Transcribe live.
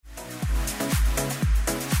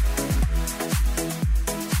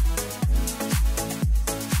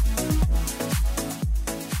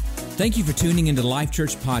Thank you for tuning into Life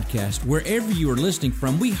Church Podcast. Wherever you are listening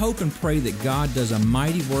from, we hope and pray that God does a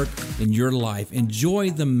mighty work in your life. Enjoy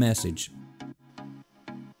the message.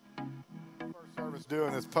 First service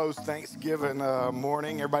doing this post-Thanksgiving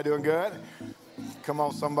morning. Everybody doing good? Come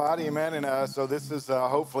on, somebody, amen. And so this is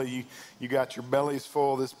hopefully you got your bellies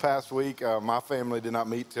full this past week. My family did not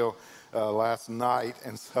meet till last night,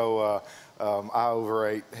 and so I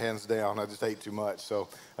overate, hands down. I just ate too much. So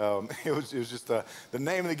it was just the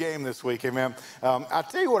name of the game this week, amen. I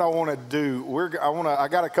tell you what I want to do. I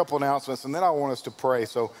got a couple announcements, and then I want us to pray.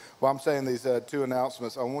 So while I'm saying these two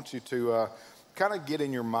announcements, I want you to kind of get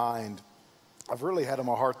in your mind. I've really had on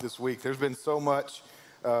my heart this week. There's been so much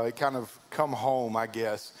kind of come home, I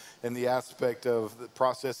guess, in the aspect of the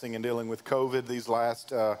processing and dealing with COVID these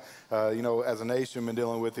last, as a nation, been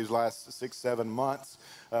dealing with these last 6-7 months.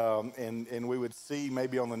 And we would see,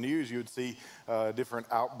 maybe on the news, you would see different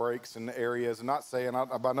outbreaks in areas. I'm not saying,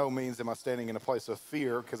 by no means am I standing in a place of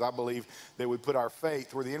fear, because I believe that we put our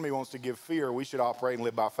faith where the enemy wants to give fear. We should operate and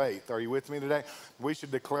live by faith. Are you with me today? We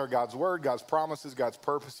should declare God's word, God's promises, God's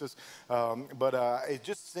purposes. But it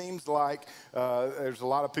just seems like there's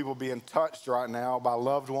a lot of people being touched right now by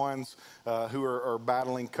loved ones who are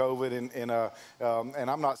battling COVID. And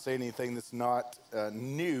I'm not saying anything that's not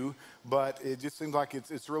new, but it just seems like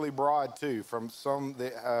it's really broad too, from some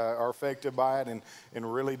that are affected by it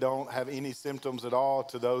and really don't have any symptoms at all,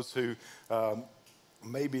 to those who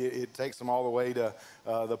maybe it takes them all the way to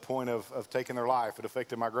the point of taking their life. It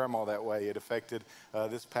affected my grandma that way. It affected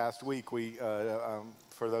this past week.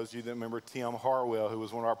 For those of you that remember Tim Harwell, who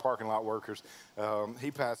was one of our parking lot workers,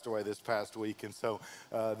 he passed away this past week. And so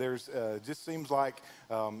there's just seems like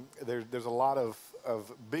there's a lot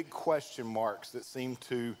of big question marks that seem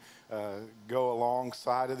to go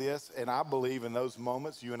alongside of this. And I believe in those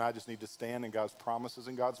moments, you and I just need to stand in God's promises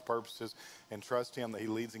and God's purposes and trust Him that He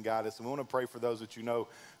leads and guides us. And we want to pray for those that you know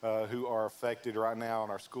who are affected right now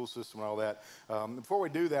in our school system and all that. Before we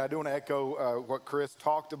do that, I do want to echo what Chris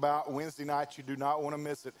talked about. Wednesday night, you do not want to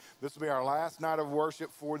miss it. This will be our last night of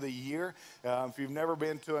worship for the year. If you've never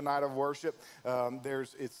been to a night of worship,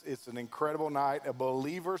 it's an incredible night, a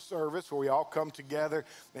believer service where we all come together,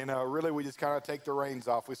 and really we just kind of take the reins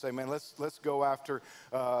off. We say, man, let's go after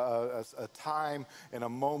a time and a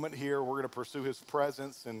moment here. We're going to pursue His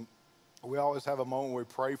presence, and we always have a moment where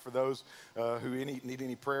we pray for those who need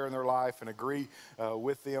any prayer in their life and agree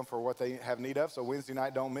with them for what they have need of. So Wednesday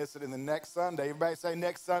night, don't miss it. And then next Sunday, everybody say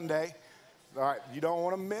next Sunday. All right, you don't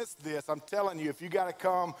want to miss this. I'm telling you, if you got to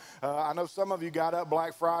come, I know some of you got up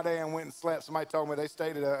Black Friday and went and slept. Somebody told me they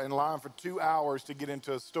stayed in line for 2 hours to get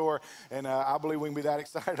into a store, and I believe we can be that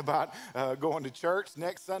excited about going to church.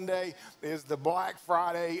 Next Sunday is the Black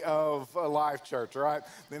Friday of Life Church, all right?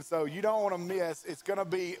 And so you don't want to miss. It's going to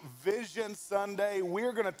be Vision Sunday.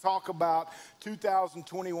 We're going to talk about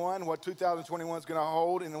 2021, what 2021 is going to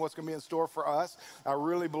hold, and what's going to be in store for us. I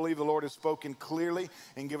really believe the Lord has spoken clearly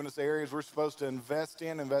and given us areas we're supposed to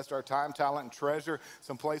invest our time, talent, and treasure,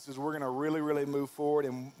 some places we're going to really, really move forward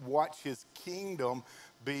and watch His kingdom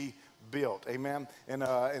be built. Amen.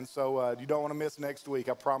 And so you don't want to miss next week.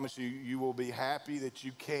 I promise you, you will be happy that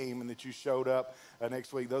you came and that you showed up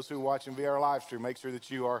next week. Those who are watching via our live stream, make sure that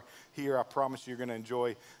you are here. I promise you're going to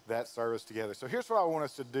enjoy that service together. So here's what I want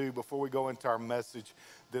us to do before we go into our message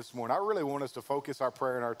this morning. I really want us to focus our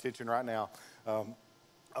prayer and our attention right now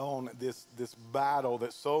on this battle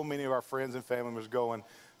that so many of our friends and family members are going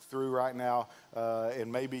through right now,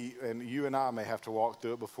 and you and I may have to walk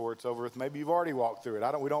through it before it's over with. Maybe you've already walked through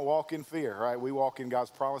it. We don't walk in fear, right? We walk in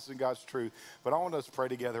God's promises and God's truth. But I want us to pray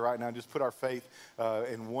together right now and just put our faith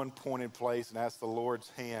in one point in place and ask the Lord's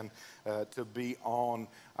hand to be on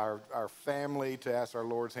our family, to ask our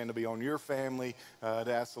Lord's hand to be on your family,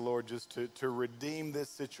 to ask the Lord just to redeem this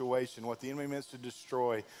situation, what the enemy meant to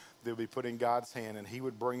destroy. They'll be put in God's hand, and He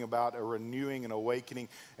would bring about a renewing and awakening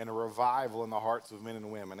and a revival in the hearts of men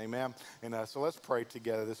and women. Amen? And so let's pray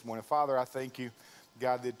together this morning. Father, I thank You,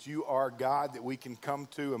 God, that You are God that we can come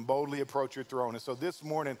to and boldly approach Your throne. And so this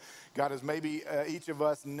morning, God, as maybe each of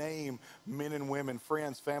us name men and women,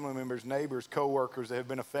 friends, family members, neighbors, co-workers that have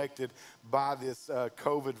been affected by this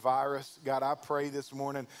COVID virus, God, I pray this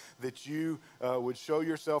morning that You would show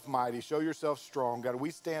Yourself mighty, show Yourself strong. God,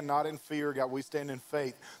 we stand not in fear. God, we stand in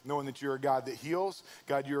faith, knowing that You're a God that heals.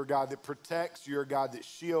 God, You're a God that protects. You're a God that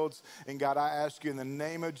shields. And God, I ask You in the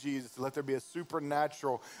name of Jesus to let there be a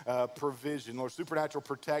supernatural provision, Lord, supernatural supernatural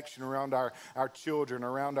protection around our children,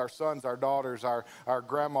 around our sons, our daughters, our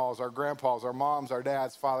grandmas, our grandpas, our moms, our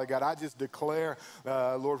dads, Father God. I just declare,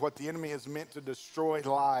 Lord, what the enemy has meant to destroy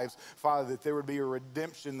lives, Father, that there would be a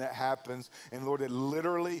redemption that happens. And Lord, that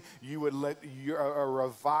literally you would let a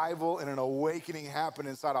revival and an awakening happen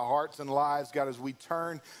inside our hearts and lives, God, as we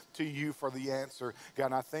turn to you for the answer. God,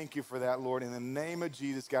 and I thank you for that, Lord. In the name of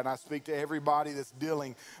Jesus, God, and I speak to everybody that's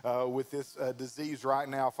dealing with this disease right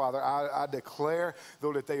now, Father. I declare,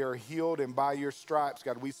 Lord, that they are healed, and by your stripes,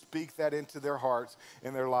 God, we speak that into their hearts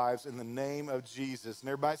and their lives in the name of Jesus. And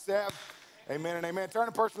everybody said, amen and amen. Turn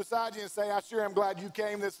to the person beside you and say, I sure am glad you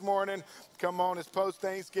came this morning. Come on, it's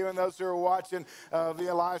post-Thanksgiving. Those who are watching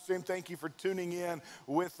via live stream, thank you for tuning in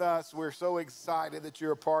with us. We're so excited that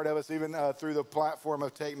you're a part of us, even through the platform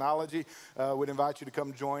of technology. We'd invite you to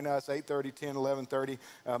come join us, 8:30, 10, 11:30,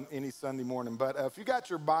 any Sunday morning. But if you got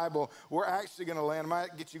your Bible, we're actually going to land. I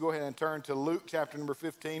might get you to go ahead and turn to Luke chapter number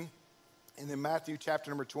 15. And then Matthew chapter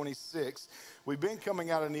number 26. We've been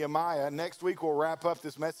coming out of Nehemiah. Next week we'll wrap up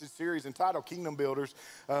this message series entitled Kingdom Builders.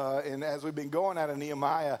 And as we've been going out of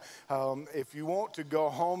Nehemiah, if you want to go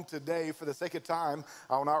home today, for the sake of time,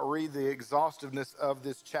 I will not read the exhaustiveness of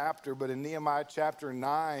this chapter. But in Nehemiah chapter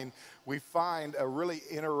 9, we find a really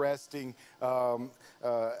interesting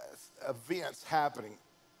events happening.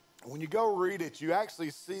 When you go read it, you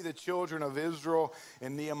actually see the children of Israel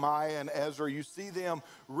and Nehemiah and Ezra. You see them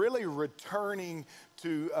really returning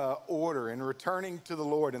to order and returning to the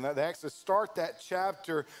Lord. And they actually start that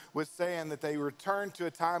chapter with saying that they return to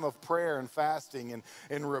a time of prayer and fasting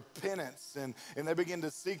and repentance. And they begin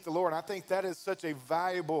to seek the Lord. And I think that is such a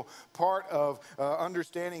valuable part of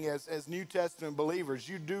understanding as New Testament believers.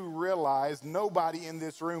 You do realize nobody in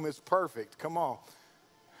this room is perfect. Come on.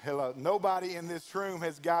 Hello. Nobody in this room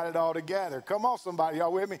has got it all together. Come on, somebody.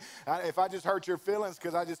 Y'all with me? If I just hurt your feelings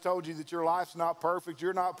because I just told you that your life's not perfect,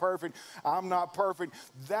 you're not perfect, I'm not perfect.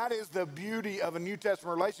 That is the beauty of a New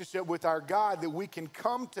Testament relationship with our God, that we can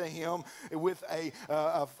come to him with a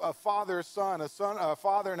father, a son, a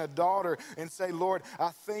father and a daughter, and say, Lord, I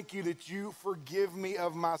thank you that you forgive me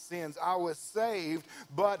of my sins. I was saved,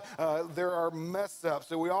 but there are mess ups.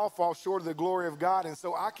 So we all fall short of the glory of God. And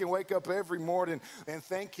so I can wake up every morning and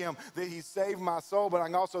thank him that he saved my soul, but I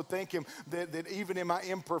can also thank him that even in my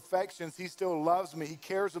imperfections, he still loves me. He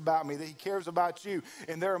cares about me, that he cares about you.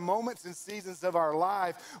 And there are moments and seasons of our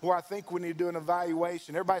life where I think we need to do an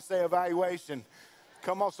evaluation. Everybody say evaluation.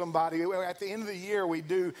 Come on, somebody. At the end of the year, we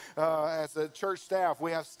do, as a church staff,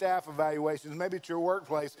 we have staff evaluations. Maybe at your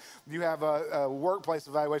workplace, you have a workplace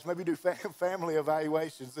evaluation. Maybe you do family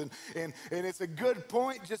evaluations. And it's a good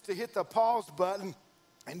point just to hit the pause button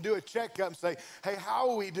and do a checkup and say, hey, how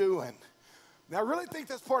are we doing? Now, I really think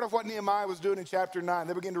that's part of what Nehemiah was doing in chapter 9.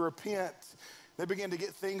 They began to repent. They began to get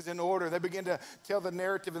things in order. They began to tell the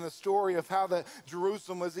narrative and the story of how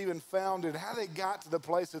Jerusalem was even founded, how they got to the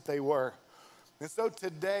place that they were. And so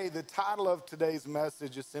today, the title of today's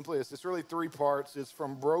message is simply this. It's really three parts. It's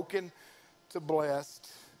from broken to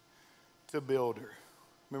blessed to builder.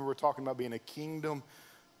 Remember, we're talking about being a kingdom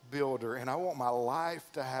builder. And I want my life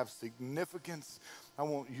to have significance. I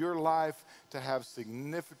want your life to have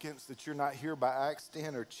significance, that you're not here by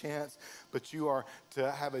accident or chance, but you are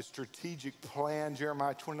to have a strategic plan.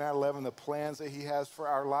 Jeremiah 29:11, the plans that he has for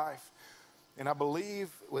our life. And I believe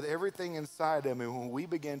with everything inside of me, when we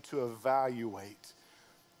begin to evaluate,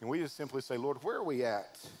 and we just simply say, Lord, where are we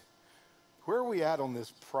at? Where are we at on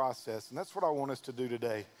this process? And that's what I want us to do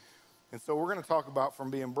today. And so we're going to talk about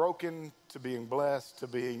from being broken to being blessed to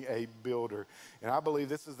being a builder. And I believe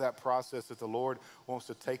this is that process that the Lord wants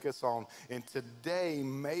to take us on. And today,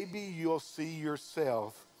 maybe you'll see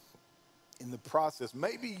yourself in the process.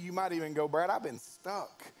 Maybe you might even go, Brad, I've been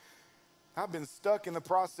stuck. I've been stuck in the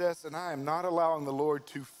process, and I am not allowing the Lord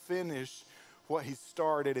to finish what he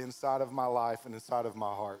started inside of my life and inside of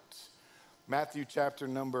my heart. Matthew chapter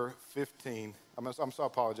number 15. I'm sorry, I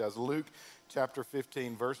apologize. Luke chapter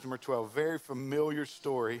 15, verse number 12. Very familiar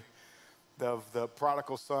story of the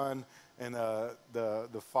prodigal son and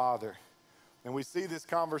the father. And we see this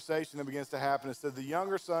conversation that begins to happen. It says, the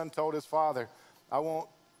younger son told his father, I want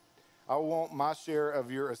my share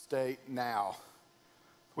of your estate now.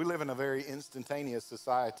 We live in a very instantaneous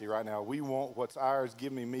society right now. We want what's ours,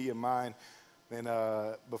 give me and mine, and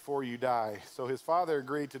before you die. So his father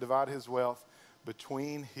agreed to divide his wealth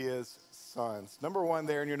between his sons. Number one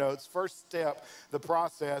there in your notes, first step, the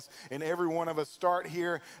process, and every one of us start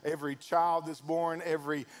here. Every child that's born,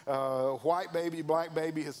 every white baby, black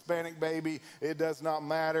baby, Hispanic baby, it does not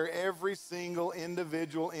matter. Every single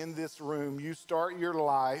individual in this room, you start your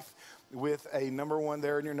life with a number one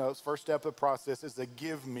there in your notes. First step of the process is to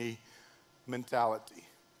give me mentality.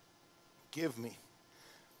 Give me.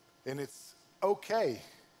 And it's okay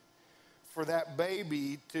for that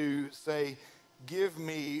baby to say, give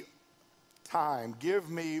me time, give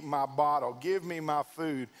me my bottle, give me my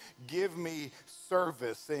food, give me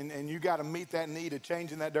service, and you got to meet that need of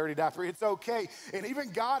changing that dirty diaper. It's okay. And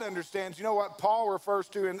even God understands. You know what Paul refers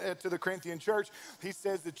to to the Corinthian church? He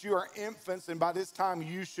says that you are infants, and by this time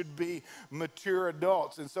you should be mature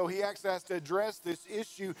adults. And so he actually has to address this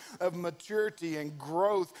issue of maturity and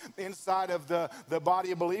growth inside of the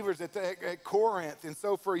body of believers at Corinth. And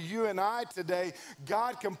so for you and I today,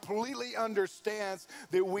 God completely understands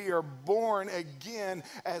that we are born again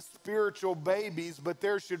as spiritual babies, but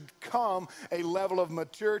there should come a level of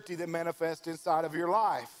maturity that manifests inside of your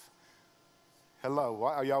life. Hello,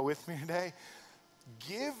 are y'all with me today?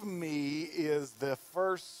 Give me is the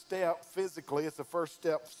first step physically, it's the first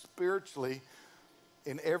step spiritually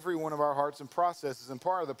in every one of our hearts and processes. And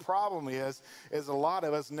part of the problem is a lot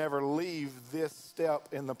of us never leave this step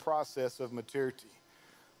in the process of maturity.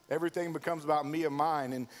 Everything becomes about me and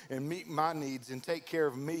mine and meet my needs and take care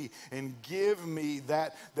of me and give me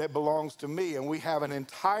that belongs to me. And we have an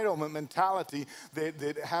entitlement mentality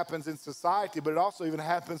that happens in society, but it also even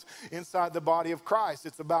happens inside the body of Christ.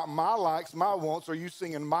 It's about my likes, my wants. Are you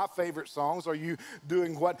singing my favorite songs? Are you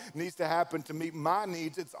doing what needs to happen to meet my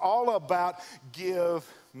needs? It's all about give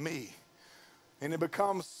me. And it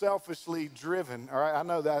becomes selfishly driven. All right, I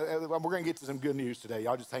know that. We're going to get to some good news today.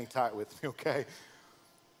 Y'all just hang tight with me, okay?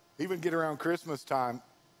 Even get around Christmas time,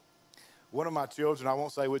 one of my children, I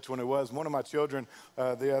won't say which one it was, one of my children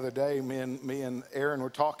the other day, me and Aaron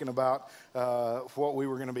were talking about what we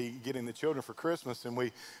were going to be getting the children for Christmas. And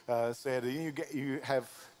we said, you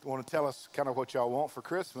want to tell us kind of what y'all want for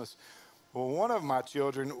Christmas? Well, one of my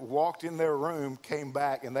children walked in their room, came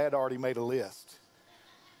back, and they had already made a list.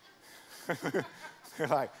 They're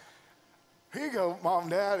like, here you go, Mom,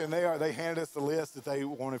 Dad. And they handed us the list that they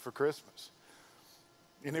wanted for Christmas.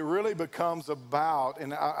 And it really becomes about,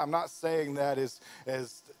 and I'm not saying that as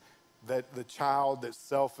that the child that's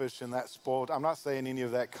selfish and that's spoiled. I'm not saying any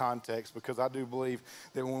of that context, because I do believe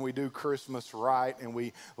that when we do Christmas right and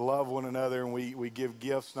we love one another and we give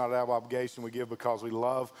gifts not out of obligation, we give because we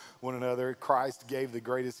love one another. Christ gave the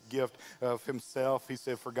greatest gift of himself. He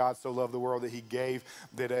said, for God so loved the world that he gave,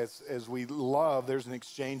 that as we love, there's an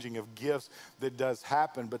exchanging of gifts that does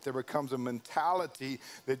happen. But there becomes a mentality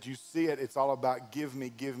that you see it. It's all about give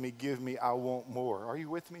me, give me, give me. I want more. Are you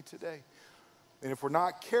with me today? And if we're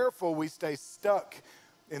not careful, we stay stuck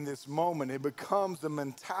in this moment. It becomes the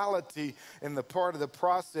mentality and the part of the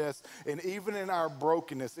process. And even in our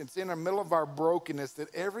brokenness, it's in the middle of our brokenness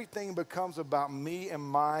that everything becomes about me and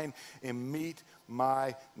mine and meet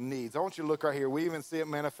my needs. I want you to look right here. We even see it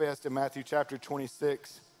manifest in Matthew chapter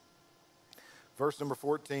 26, verse number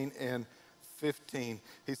 14 and 15.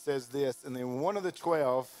 He says this, and then one of the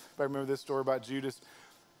 12, if I remember this story about Judas,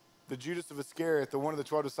 the Judas of Iscariot, one of the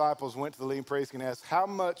 12 disciples, went to the leading priest and asked, how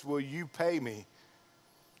much will you pay me?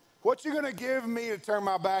 What you going to give me to turn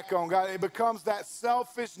my back on God? It becomes that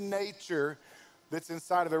selfish nature that's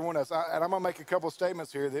inside of everyone else. And I'm going to make a couple of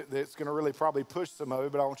statements here that's going to really probably push some of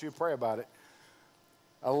it, but I want you to pray about it.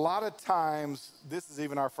 A lot of times, this is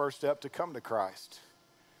even our first step to come to Christ.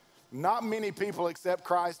 Not many people accept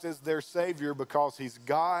Christ as their Savior because he's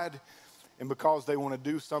God and because they want to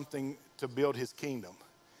do something to build his kingdom.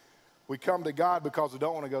 We come to God because we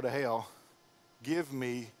don't want to go to hell. Give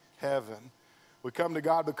me heaven. We come to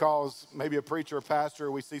God because maybe a preacher or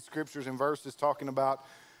pastor, we see scriptures and verses talking about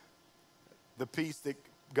the peace that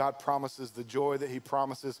God promises, the joy that he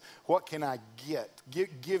promises. What can I get?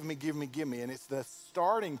 Give me, give me, give me. And it's the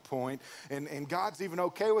starting point. And God's even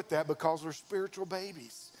okay with that because we're spiritual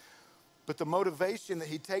babies. But the motivation that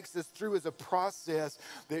he takes us through is a process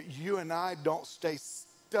that you and I don't stay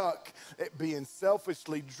stuck at being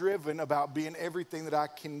selfishly driven about being everything that I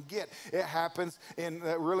can get. It happens in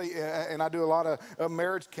and I do a lot of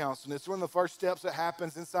marriage counseling. It's one of the first steps that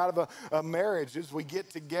happens inside of a marriage is we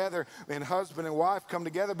get together and husband and wife come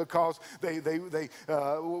together because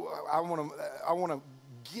I want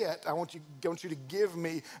you to give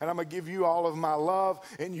me, and I'm going to give you all of my love,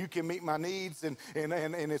 and you can meet my needs. And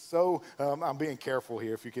it's so, I'm being careful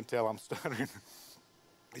here if you can tell I'm stuttering.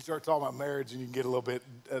 You start talking about marriage and you can get a little bit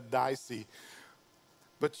dicey.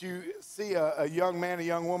 But you see a young man, a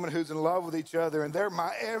young woman who's in love with each other, and they're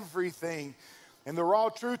my everything. And the raw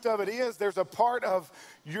truth of it is there's a part of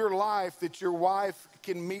your life that your wife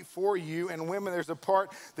can meet for you, and women, there's a part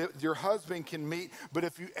that your husband can meet. But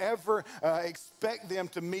if you ever expect them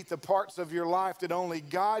to meet the parts of your life that only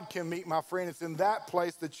God can meet, my friend, it's in that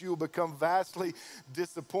place that you will become vastly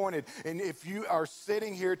disappointed. And if you are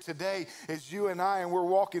sitting here today as you and I, and we're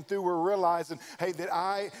walking through, we're realizing, hey, that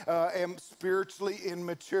I am spiritually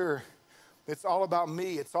immature. It's all about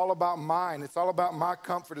me. It's all about mine. It's all about my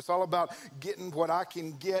comfort. It's all about getting what I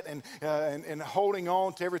can get and holding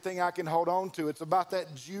on to everything I can hold on to. It's about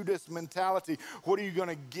that Judas mentality. What are you going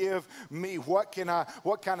to give me? What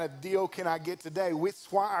kind of deal can I get today?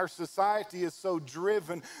 It's why our society is so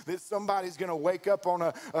driven that somebody's going to wake up on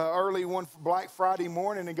a early one Black Friday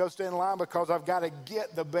morning and go stand in line because I've got to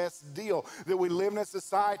get the best deal. That we live in a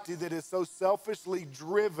society that is so selfishly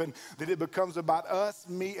driven that it becomes about us,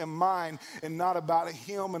 me, and mine, and not about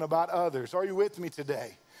him and about others. Are you with me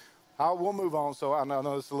today? We'll move on, so I know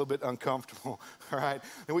it's a little bit uncomfortable, all right?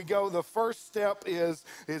 And we go, the first step is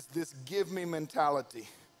this give me mentality.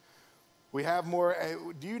 We have more,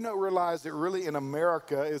 do you realize that really in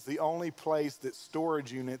America is the only place that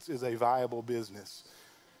storage units is a viable business?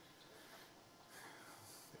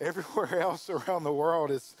 Everywhere else around the world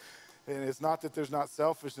is, and it's not that there's not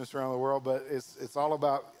selfishness around the world, but it's all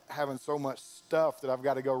about having so much stuff that I've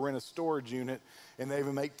got to go rent a storage unit. And they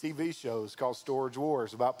even make TV shows called Storage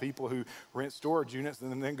Wars about people who rent storage units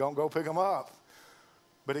and then go pick them up.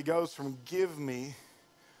 But it goes from give me,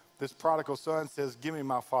 this prodigal son says, give me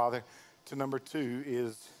my father, to number 2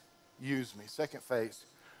 is use me. Second phase.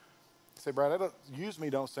 Say, Brad, use me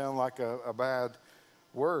don't sound like a bad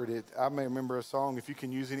word. I may remember a song, if you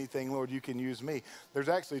can use anything, Lord, you can use me. There's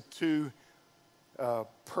actually 2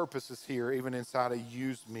 purposes here, even inside of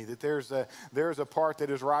use me, that there's a part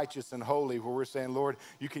that is righteous and holy where we're saying, Lord,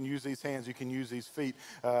 you can use these hands, you can use these feet,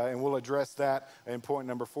 and we'll address that in point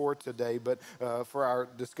number 4 today. But for our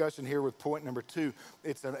discussion here with point number 2,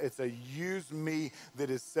 it's a use me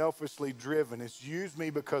that is selfishly driven. It's use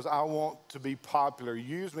me because I want to be popular.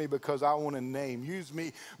 Use me because I want a name. Use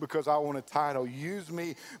me because I want a title. Use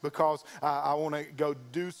me because I want to go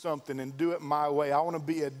do something and do it my way. I want to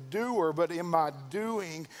be a doer, but in my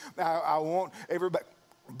doing, I want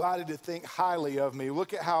everybody to think highly of me.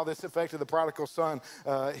 Look at how this affected the prodigal son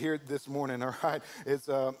here this morning, all right? It's,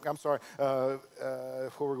 where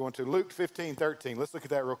we're going to, Luke 15:13. Let's look at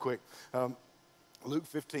that real quick. Luke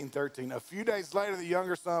 15:13. A few days later, the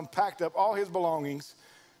younger son packed up all his belongings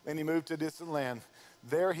and he moved to a distant land.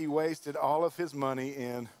 There he wasted all of his money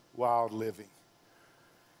in wild living.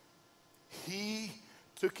 He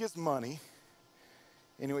took his money.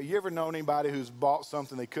 Anyway, you ever known anybody who's bought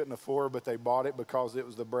something they couldn't afford, but they bought it because it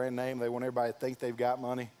was the brand name? They want everybody to think they've got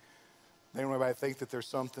money. They want everybody to think that there's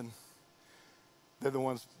something. They're the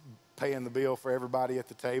ones paying the bill for everybody at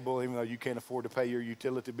the table, even though you can't afford to pay your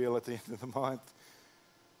utility bill at the end of the month.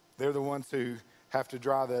 They're the ones who have to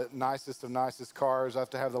drive the nicest of nicest cars, have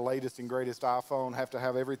to have the latest and greatest iPhone, have to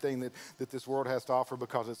have everything that this world has to offer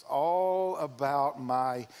because it's all about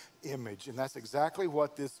my image. And that's exactly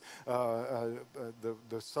what this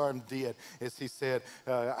the son did, is he said,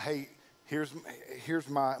 hey, here's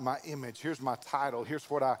my image, here's my title, here's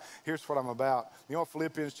what I'm about. You know,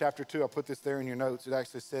 Philippians chapter 2, I put this there in your notes. It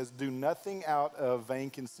actually says, do nothing out of vain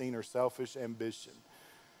conceit or selfish ambition.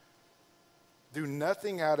 Do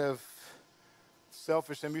nothing out of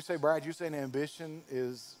selfish ambition. You say, Brad, you saying ambition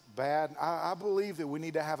is bad? I believe that we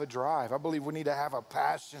need to have a drive. I believe we need to have a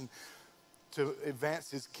passion to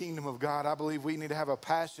advance his kingdom of God. I believe we need to have a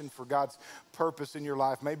passion for God's purpose in your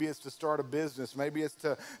life. Maybe it's to start a business. Maybe it's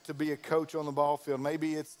to be a coach on the ball field.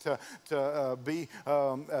 Maybe it's to be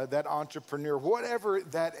that entrepreneur. Whatever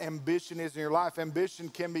that ambition is in your life, ambition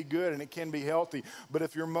can be good and it can be healthy. But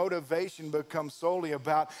if your motivation becomes solely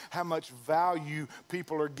about how much value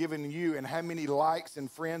people are giving you and how many likes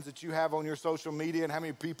and friends that you have on your social media and how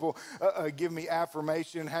many people give me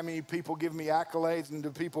affirmation, how many people give me accolades, and do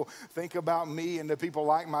people think about me, and do people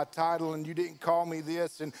like my title, and you didn't call me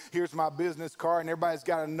this, and here's my business card, and everybody's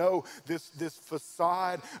got to know this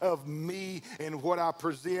facade of me and what I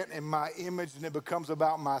present and my image, and it becomes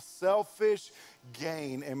about my selfish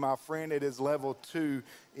gain. And my friend, it is level 2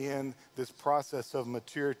 in this process of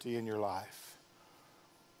maturity in your life.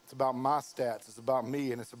 It's about my stats, it's about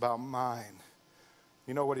me, and it's about mine.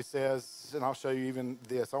 You know what he says, and I'll show you even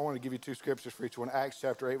this. I want to give you 2 scriptures for each one. Acts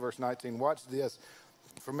chapter 8, verse 19. Watch this.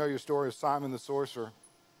 Familiar story of Simon the sorcerer.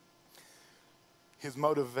 His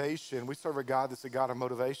motivation, we serve a God that's a God of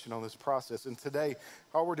motivation on this process. And today,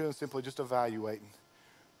 all we're doing is simply just evaluating.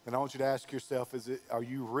 And I want you to ask yourself, are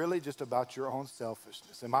you really just about your own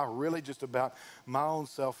selfishness? Am I really just about my own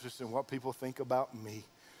selfishness and what people think about me?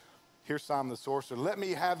 Here's Simon the sorcerer. Let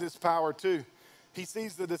me have this power too. He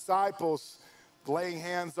sees the disciples laying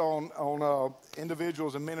hands on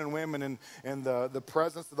individuals and men and women, and the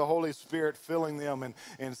presence of the Holy Spirit filling them,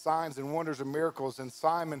 and signs and wonders and miracles. And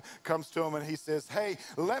Simon comes to him and he says, hey,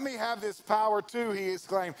 let me have this power too, he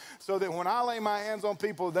exclaimed, so that when I lay my hands on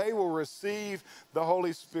people, they will receive the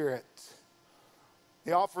Holy Spirit.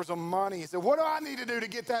 He offers them money. He said, what do I need to do to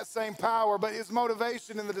get that same power? But his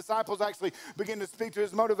motivation, and the disciples actually begin to speak to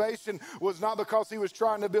his motivation, was not because he was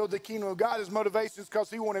trying to build the kingdom of God. His motivation is because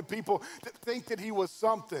he wanted people to think that he was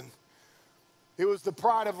something. It was the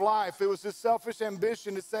pride of life. It was his selfish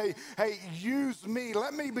ambition to say, hey, use me.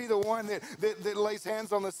 Let me be the one that lays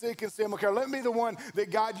hands on the sick and send them care. Let me be the one that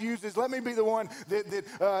God uses. Let me be the one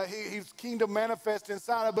that his kingdom manifests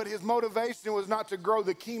inside of. But his motivation was not to grow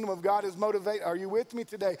the kingdom of God. Are you with me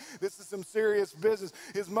today? This is some serious business.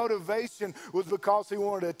 His motivation was because he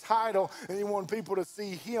wanted a title, and he wanted people to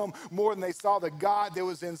see him more than they saw the God that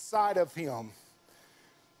was inside of him.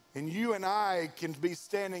 And you and I can be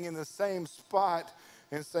standing in the same spot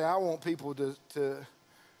and say, I want people to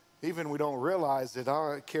even we don't realize it,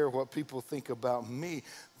 I don't care what people think about me.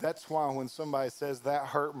 That's why when somebody says that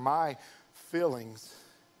hurt my feelings,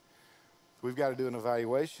 we've got to do an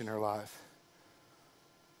evaluation in our life.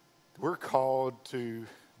 We're called to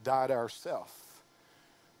die to ourselves.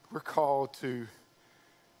 We're called to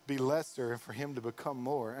be lesser and for him to become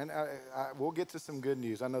more. And we'll get to some good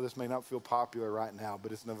news. I know this may not feel popular right now,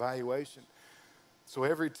 but it's an evaluation. So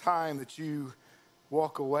every time that you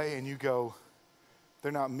walk away and you go,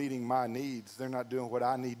 they're not meeting my needs, they're not doing what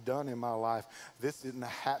I need done in my life, this isn't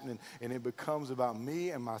happening, and it becomes about me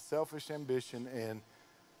and my selfish ambition and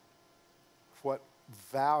what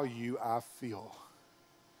value I feel.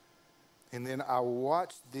 And then I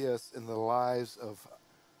watch this in the lives of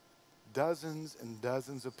dozens and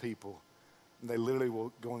dozens of people, and they literally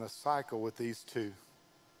will go in a cycle with these two.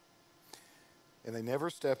 And they never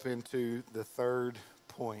step into the third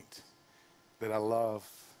point that I love.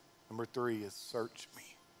 Number 3 is search me.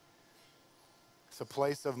 It's a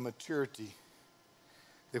place of maturity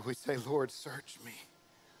that we say, Lord, search me.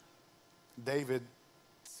 David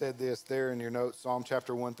said this there in your notes, Psalm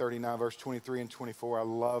chapter 139, verse 23 and 24. I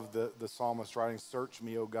love the psalmist writing, search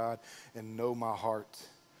me, O God, and know my heart.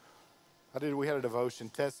 We had a devotion,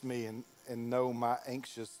 test me and know my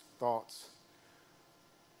anxious thoughts.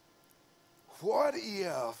 What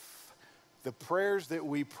if the prayers that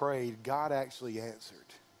we prayed, God actually answered?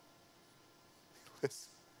 Listen,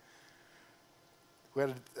 we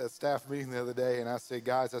had a staff meeting the other day, and I said,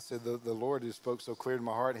 guys, the Lord just spoke so clear to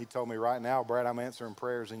my heart, and he told me right now, Brad, I'm answering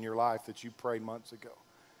prayers in your life that you prayed months ago.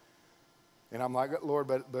 And I'm like, Lord,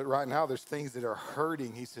 but right now there's things that are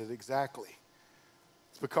hurting. He said, exactly.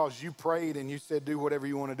 It's because you prayed and you said, do whatever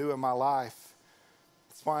you want to do in my life.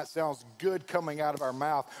 That's why it sounds good coming out of our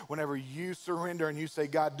mouth whenever you surrender and you say,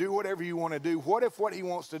 God, do whatever you want to do. What if what he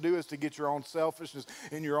wants to do is to get your own selfishness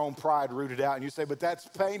and your own pride rooted out? And you say, but that's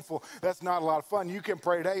painful. That's not a lot of fun. You can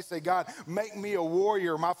pray today, say, God, make me a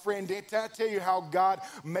warrior. My friend, did I tell you how God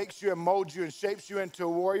makes you and molds you and shapes you into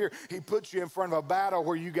a warrior? He puts you in front of a battle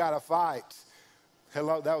where you got to fight.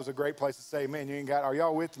 Hello, that was a great place to say, man, are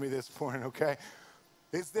y'all with me this morning, okay?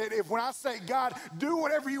 It's that when I say, God, do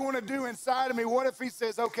whatever you want to do inside of me, what if he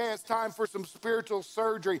says, okay, it's time for some spiritual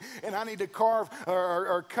surgery and I need to carve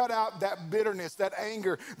or cut out that bitterness, that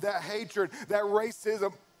anger, that hatred, that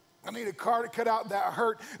racism. I need to cut out that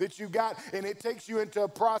hurt that you got, and it takes you into a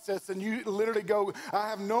process, and you literally go, I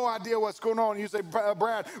have no idea what's going on. And you say,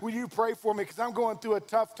 Brad, will you pray for me? Because I'm going through a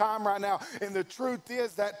tough time right now. And the truth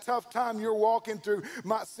is that tough time you're walking through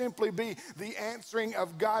might simply be the answering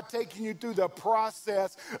of God taking you through the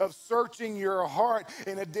process of searching your heart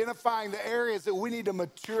and identifying the areas that we need to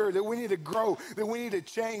mature, that we need to grow, that we need to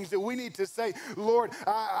change, that we need to say, Lord,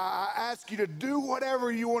 I ask you to do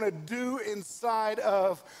whatever you want to do inside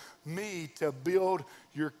of me to build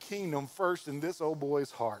your kingdom first in this old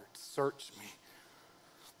boy's heart. Search me.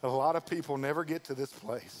 A lot of people never get to this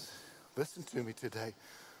place. Listen to me today.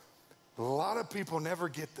 A lot of people never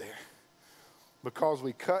get there because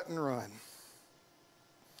we cut and run.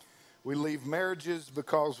 We leave marriages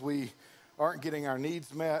because we aren't getting our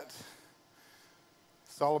needs met.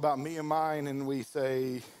 It's all about me and mine, and we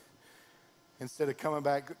say, instead of coming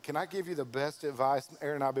back, can I give you the best advice?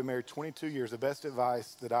 Aaron and I have been married 22 years. The best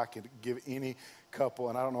advice that I could give any couple,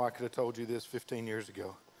 and I don't know, I could have told you this 15 years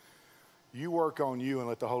ago. You work on you and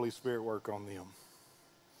let the Holy Spirit work on them.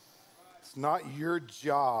 It's not your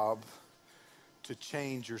job to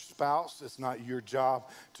change your spouse. It's not your job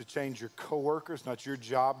to change your coworkers. It's not your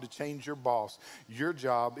job to change your boss. Your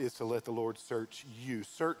job is to let the Lord search you.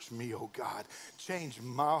 Search me, oh God. Change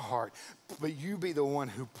my heart. But you be the one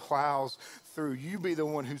who plows through. You be the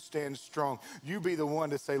one who stands strong. You be the one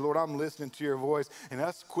to say, Lord, I'm listening to your voice. And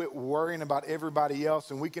us quit worrying about everybody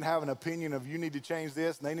else. And we can have an opinion of you need to change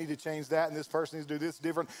this and they need to change that and this person needs to do this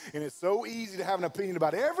different. And it's so easy to have an opinion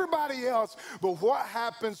about everybody else. But what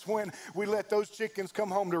happens when we let those chickens come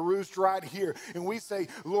home to roost right here? And we say,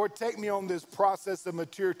 Lord, take me on this process of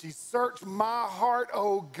maturity. Search my heart,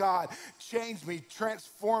 oh God. Change me,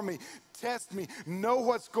 transform me. Test me, know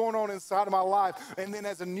what's going on inside of my life. And then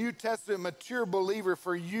as a New Testament mature believer,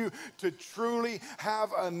 for you to truly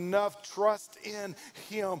have enough trust in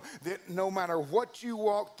him that no matter what you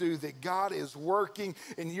walk through, that God is working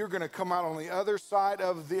and you're going to come out on the other side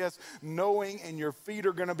of this knowing, and your feet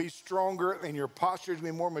are going to be stronger and your posture is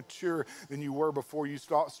going to be more mature than you were before you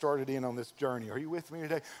started in on this journey. Are you with me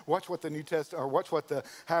today? Watch what the New Testament, or watch what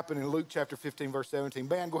happened in Luke chapter 15, verse 17.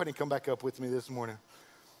 Ben, go ahead and come back up with me this morning.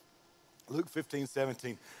 Luke 15,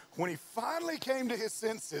 17. When he finally came to his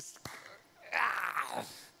senses,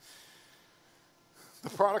 the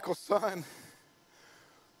prodigal son,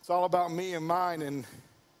 it's all about me and mine and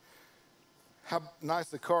how nice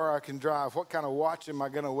the car I can drive. What kind of watch am I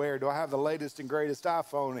going to wear? Do I have the latest and greatest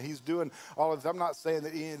iPhone? And he's doing all of this. I'm not saying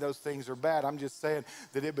that any of those things are bad. I'm just saying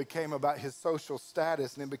that it became about his social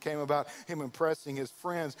status, and it became about him impressing his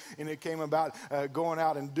friends, and it came about going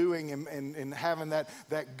out and doing and having that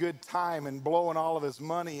good time and blowing all of his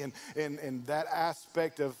money and that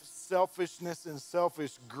aspect of selfishness and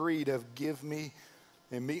selfish greed of give me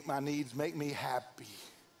and meet my needs, make me happy.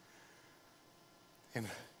 And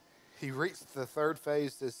he reached the third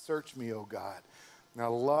phase, says, search me, O God. And I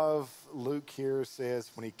love Luke here says,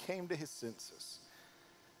 when he came to his senses,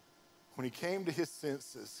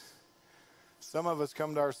 some of us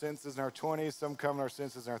come to our senses in our 20s, some come to our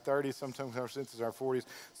senses in our 30s, sometimes our senses in our 40s.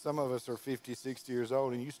 Some of us are 50, 60 years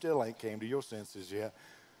old, and you still ain't came to your senses yet.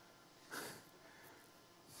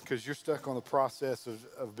 Because you're stuck on the process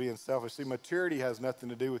of being selfish. See, maturity has nothing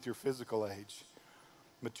to do with your physical age.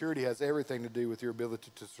 Maturity has everything to do with your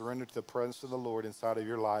ability to surrender to the presence of the Lord inside of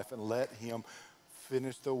your life and let him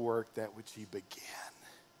finish the work that which he began.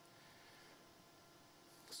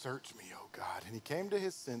 Search me, O God. And he came to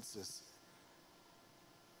his senses.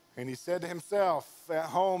 And he said to himself, at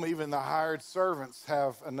home even the hired servants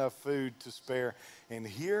have enough food to spare. And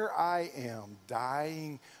here I am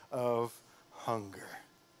dying of hunger.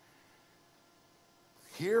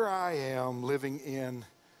 Here I am living in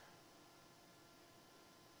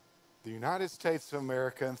the United States of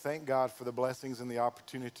America, and thank God for the blessings and the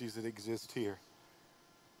opportunities that exist here.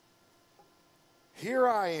 Here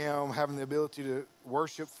I am having the ability to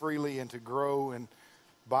worship freely and to grow, and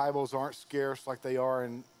Bibles aren't scarce like they are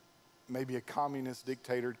in maybe a communist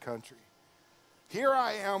dictated country. Here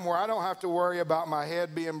I am where I don't have to worry about my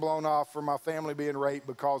head being blown off or my family being raped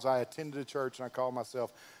because I attended a church and I call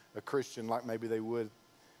myself a Christian like maybe they would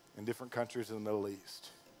in different countries in the Middle East.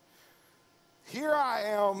 Here I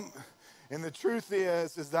am, and the truth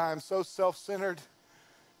is that I'm so self-centered,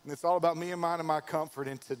 and it's all about me and mine and my comfort,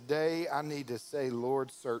 and today I need to say,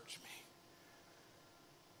 Lord, search me.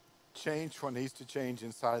 Change what needs to change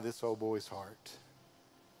inside of this old boy's heart.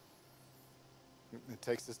 It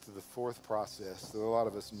takes us to the fourth process that a lot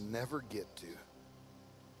of us never get to.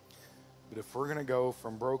 But if we're going to go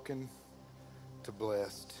from broken to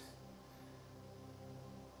blessed,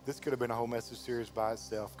 this could have been a whole message series by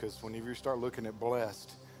itself, because whenever you start looking at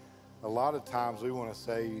blessed, a lot of times we want to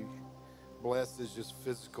say blessed is just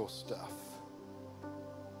physical stuff.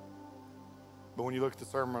 But when you look at the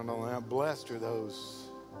Sermon on the Mount, blessed are those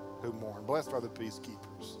who mourn. Blessed are the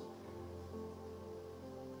peacekeepers.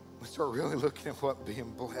 We start really looking at what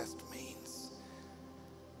being blessed means.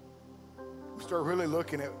 We start really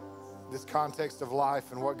looking at this context of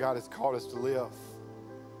life and what God has called us to live.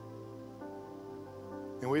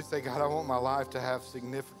 And we say, God, I want my life to have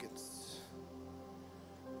significance.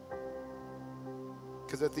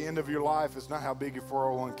 Because at the end of your life, it's not how big your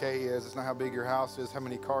 401k is. It's not how big your house is, how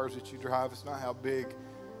many cars that you drive. It's not how big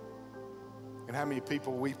and how many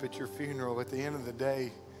people weep at your funeral. At the end of the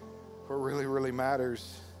day, what really, really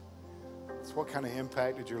matters is what kind of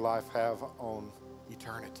impact did your life have on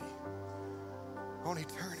eternity? On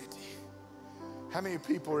eternity. How many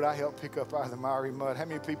people did I help pick up out of the miry mud? How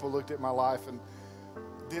many people looked at my life and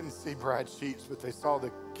didn't see Brad Sheets, but they saw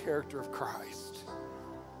the character of Christ?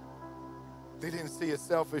 They didn't see a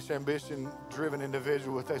selfish, ambition-driven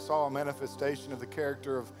individual, but they saw a manifestation of the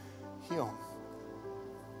character of him.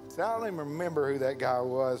 So I don't even remember who that guy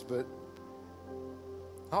was, but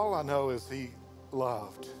All I know is he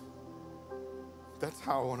loved. That's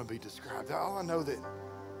how I want to be described. All I know that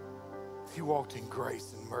he walked in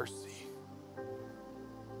grace and mercy.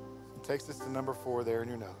 It takes us to number 4 there in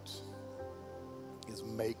your notes. Is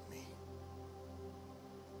make me.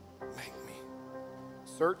 Make me.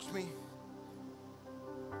 Search me.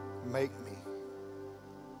 Make me.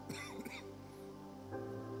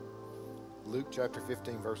 Luke chapter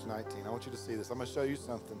 15, verse 19. I want you to see this. I'm going to show you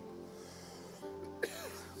something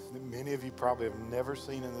that many of you probably have never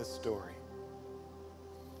seen in this story.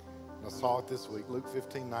 And I saw it this week, Luke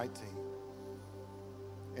 15, 19.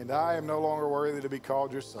 And I am no longer worthy to be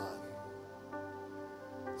called your son.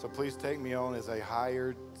 So please take me on as a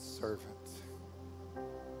hired servant.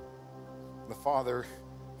 The father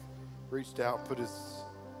reached out, put his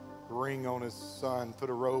ring on his son, put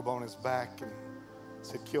a robe on his back, and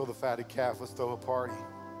said, kill the fatted calf, let's throw a party.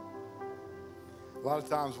 A lot of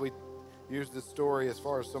times we use this story as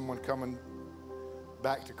far as someone coming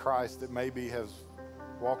back to Christ that maybe has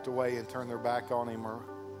walked away and turned their back on him, or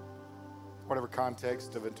whatever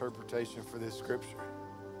context of interpretation for this scripture.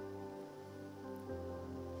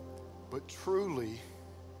 But truly,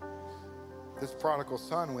 this prodigal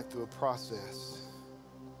son went through a process.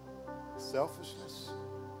 Selfishness,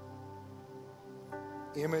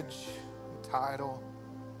 image, title,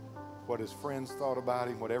 what his friends thought about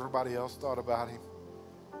him, what everybody else thought about him.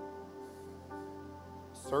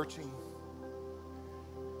 Searching.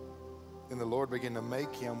 And the Lord began to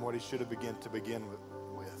make him what he should have begun to begin with.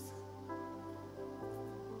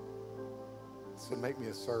 He said, make me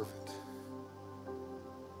a servant.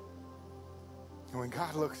 And when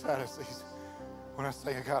God looks at us, when I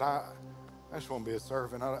say, God, I just want to be a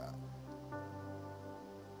servant. I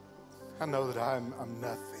know that I'm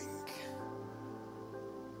nothing.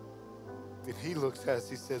 And he looks at us,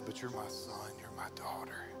 he says, but you're my son, you're my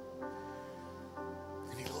daughter.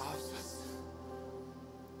 And he loves us.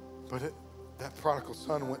 But that prodigal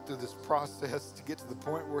son went through this process to get to the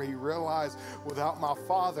point where he realized, without my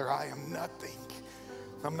father, I am nothing.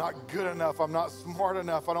 I'm not good enough. I'm not smart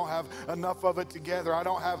enough. I don't have enough of it together. I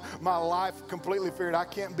don't have my life completely figured. I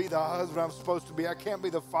can't be the husband I'm supposed to be. I can't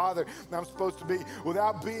be the father I'm supposed to be.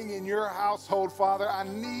 Without being in your household, Father, I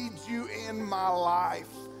need you in my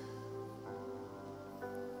life.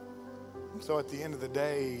 And so at the end of the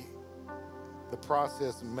day, the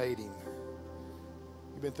process made him.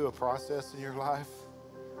 You've been through a process in your life?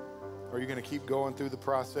 Or are you going to keep going through the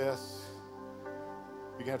process?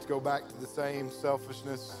 You're going to have to go back to the same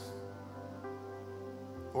selfishness,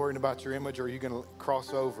 worrying about your image, or are you going to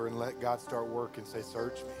cross over and let God start working, say,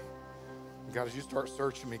 search me? And God, as you start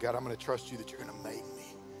searching me, God, I'm going to trust you that you're going to make me.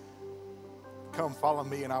 Come follow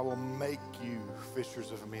me and I will make you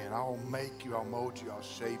fishers of men. I will make you, I'll mold you, I'll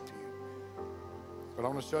shape you. But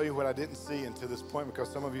I'm going to show you what I didn't see until this point,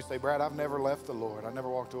 because some of you say, Brad, I've never left the Lord. I never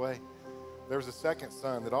walked away. There was a second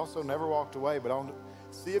son that also never walked away, but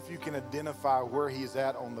see if you can identify where he's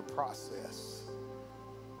at on the process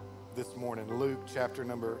this morning. Luke chapter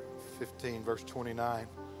number 15, verse 29.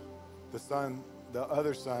 The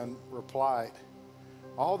other son replied,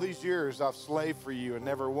 all these years I've slaved for you and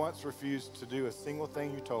never once refused to do a single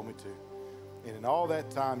thing you told me to. And in all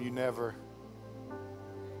that time, you never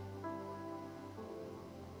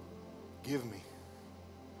give me.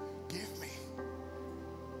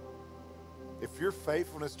 If your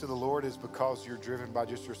faithfulness to the Lord is because you're driven by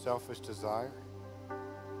just your selfish desire,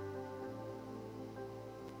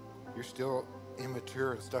 you're still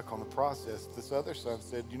immature and stuck on the process. This other son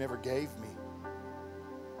said, you never gave me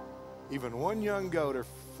even one young goat or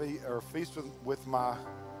feast with my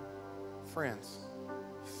friends.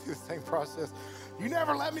 See the same process. You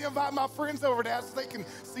never let me invite my friends over, Dad, so they can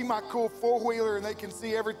see my cool four-wheeler and they can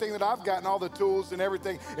see everything that I've got and all the tools and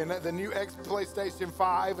everything, and the new PlayStation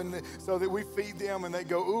 5, and so that we feed them and they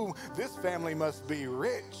go, ooh, this family must be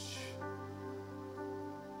rich.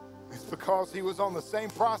 It's because he was on the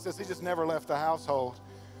same process. He just never left the household.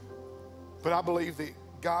 But I believe that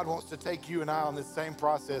God wants to take you and I on this same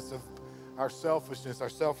process of our selfishness, our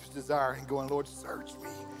selfish desire, and going, Lord, search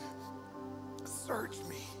me. Search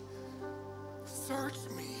me. Search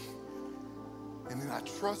me. And then I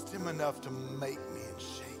trust him enough to make me and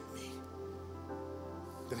shape me.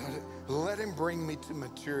 That I let him bring me to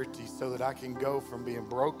maturity so that I can go from being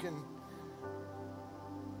broken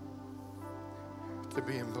to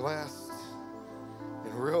being blessed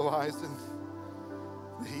and realizing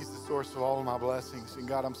that he's the source of all of my blessings. And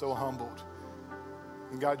God, I'm so humbled.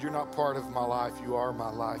 And God, you're not part of my life. You are my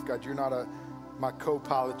life. God, you're not my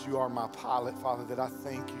co-pilot. You are my pilot, Father, that I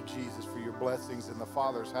thank you, Jesus, for your blessings in the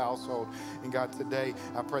Father's household. And God, today,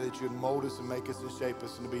 I pray that you'd mold us and make us and shape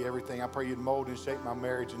us into be everything. I pray you'd mold and shape my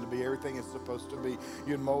marriage into be everything it's supposed to be.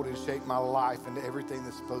 You'd mold and shape my life into everything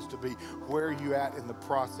that's supposed to be. Where are you at in the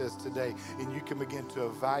process today? And you can begin to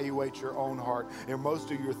evaluate your own heart. And most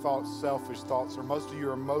of your thoughts, selfish thoughts, or most of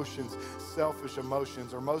your emotions, selfish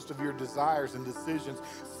emotions, or most of your desires and decisions,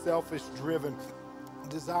 selfish-driven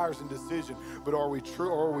desires and decision. But are we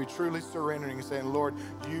truly surrendering and saying, Lord,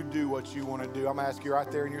 you do what you want to do? I'm going to ask you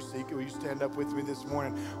right there in your seat, will you stand up with me this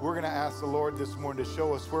morning? We're going to ask the Lord this morning to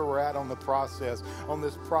show us where we're at on the process, on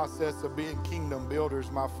this process of being kingdom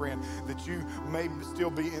builders, my friend, that you may still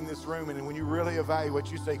be in this room. And when you really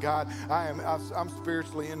evaluate, you say, God, I'm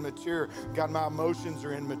spiritually immature. God, my emotions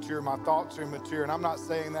are immature. My thoughts are immature. And I'm not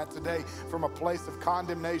saying that today from a place of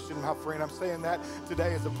condemnation, my friend. I'm saying that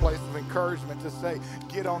today as a place of encouragement to say,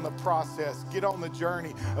 get on the process, get on the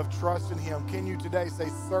journey of trusting him. Can you today say,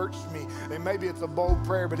 search me? And maybe it's a bold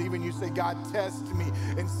prayer, but even you say, God, test me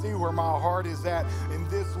and see where my heart is at. And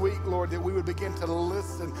this week, Lord, that we would begin to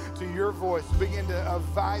listen to your voice, begin to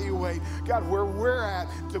evaluate, God, where we're at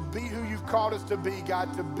to be who you've called us to be,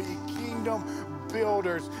 God, to be kingdom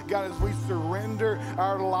builders. God, as we surrender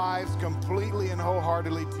our lives completely and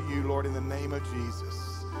wholeheartedly to you, Lord, in the name of Jesus.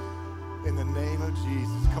 In the name of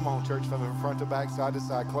Jesus. Come on, church, from front to back, side to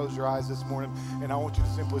side. Close your eyes this morning, and I want you to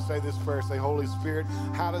simply say this prayer. Say, Holy Spirit,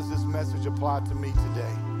 how does this message apply to me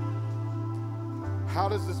today? How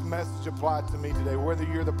does this message apply to me today? Whether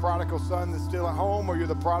you're the prodigal son that's still at home or you're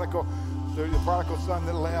the prodigal son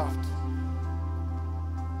that left.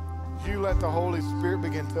 You let the Holy Spirit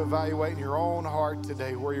begin to evaluate in your own heart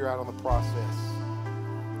today where you're at on the process.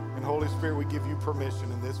 And Holy Spirit, we give you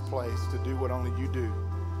permission in this place to do what only you do.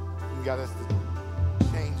 You got us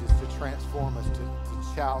to change us, to transform us,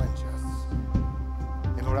 to challenge us.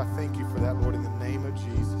 And Lord, I thank you for that, Lord, in the name of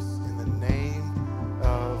Jesus. In the name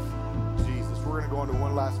of Jesus. We're going to go into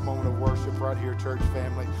one last moment of worship right here, church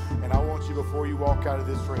family. And I want you, before you walk out of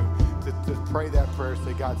this room, to pray that prayer.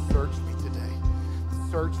 Say, God, search me today.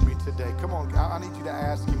 Search me today. Come on, I need you to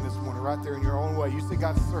ask him this morning right there in your own way. You say,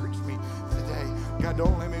 God, search me today. God,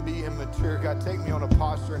 don't let me be immature. God, take me on a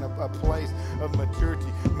posture and a place of maturity.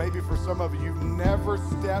 Maybe for some of you, you've never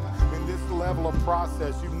stepped in this level of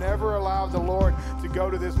process. You've never allowed the Lord to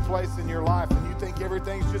go to this place in your life, and you think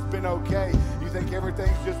everything's just been okay. You think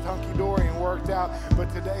everything's just hunky-dory and worked out.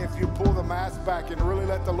 But today, if you pull the mask back and really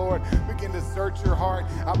let the Lord begin to search your heart,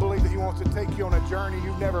 I believe that he wants to take you on a journey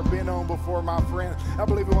you've never been on before, my friend. I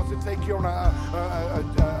believe he wants to take you on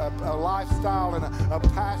a lifestyle and a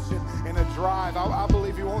passion and a drive. I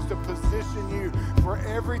believe he wants to position you for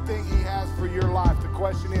everything he has for your life. The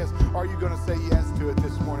question is, are you going to say yes to it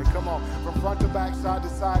this morning? Come on, from front to back, side to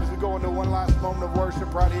side, as we go into one last moment of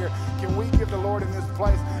worship right here. Can we give the Lord in this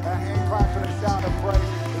place a hand clap and a shout of praise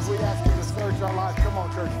as we ask him to search our lives? Come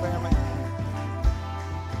on, church family.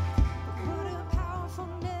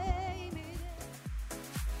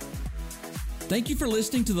 Thank you for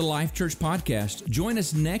listening to the Life Church Podcast. Join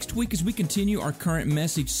us next week as we continue our current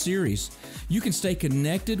message series. You can stay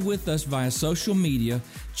connected with us via social media.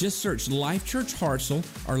 Just search Life Church Hartselle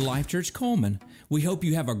or Life Church Coleman. We hope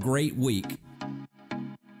you have a great week.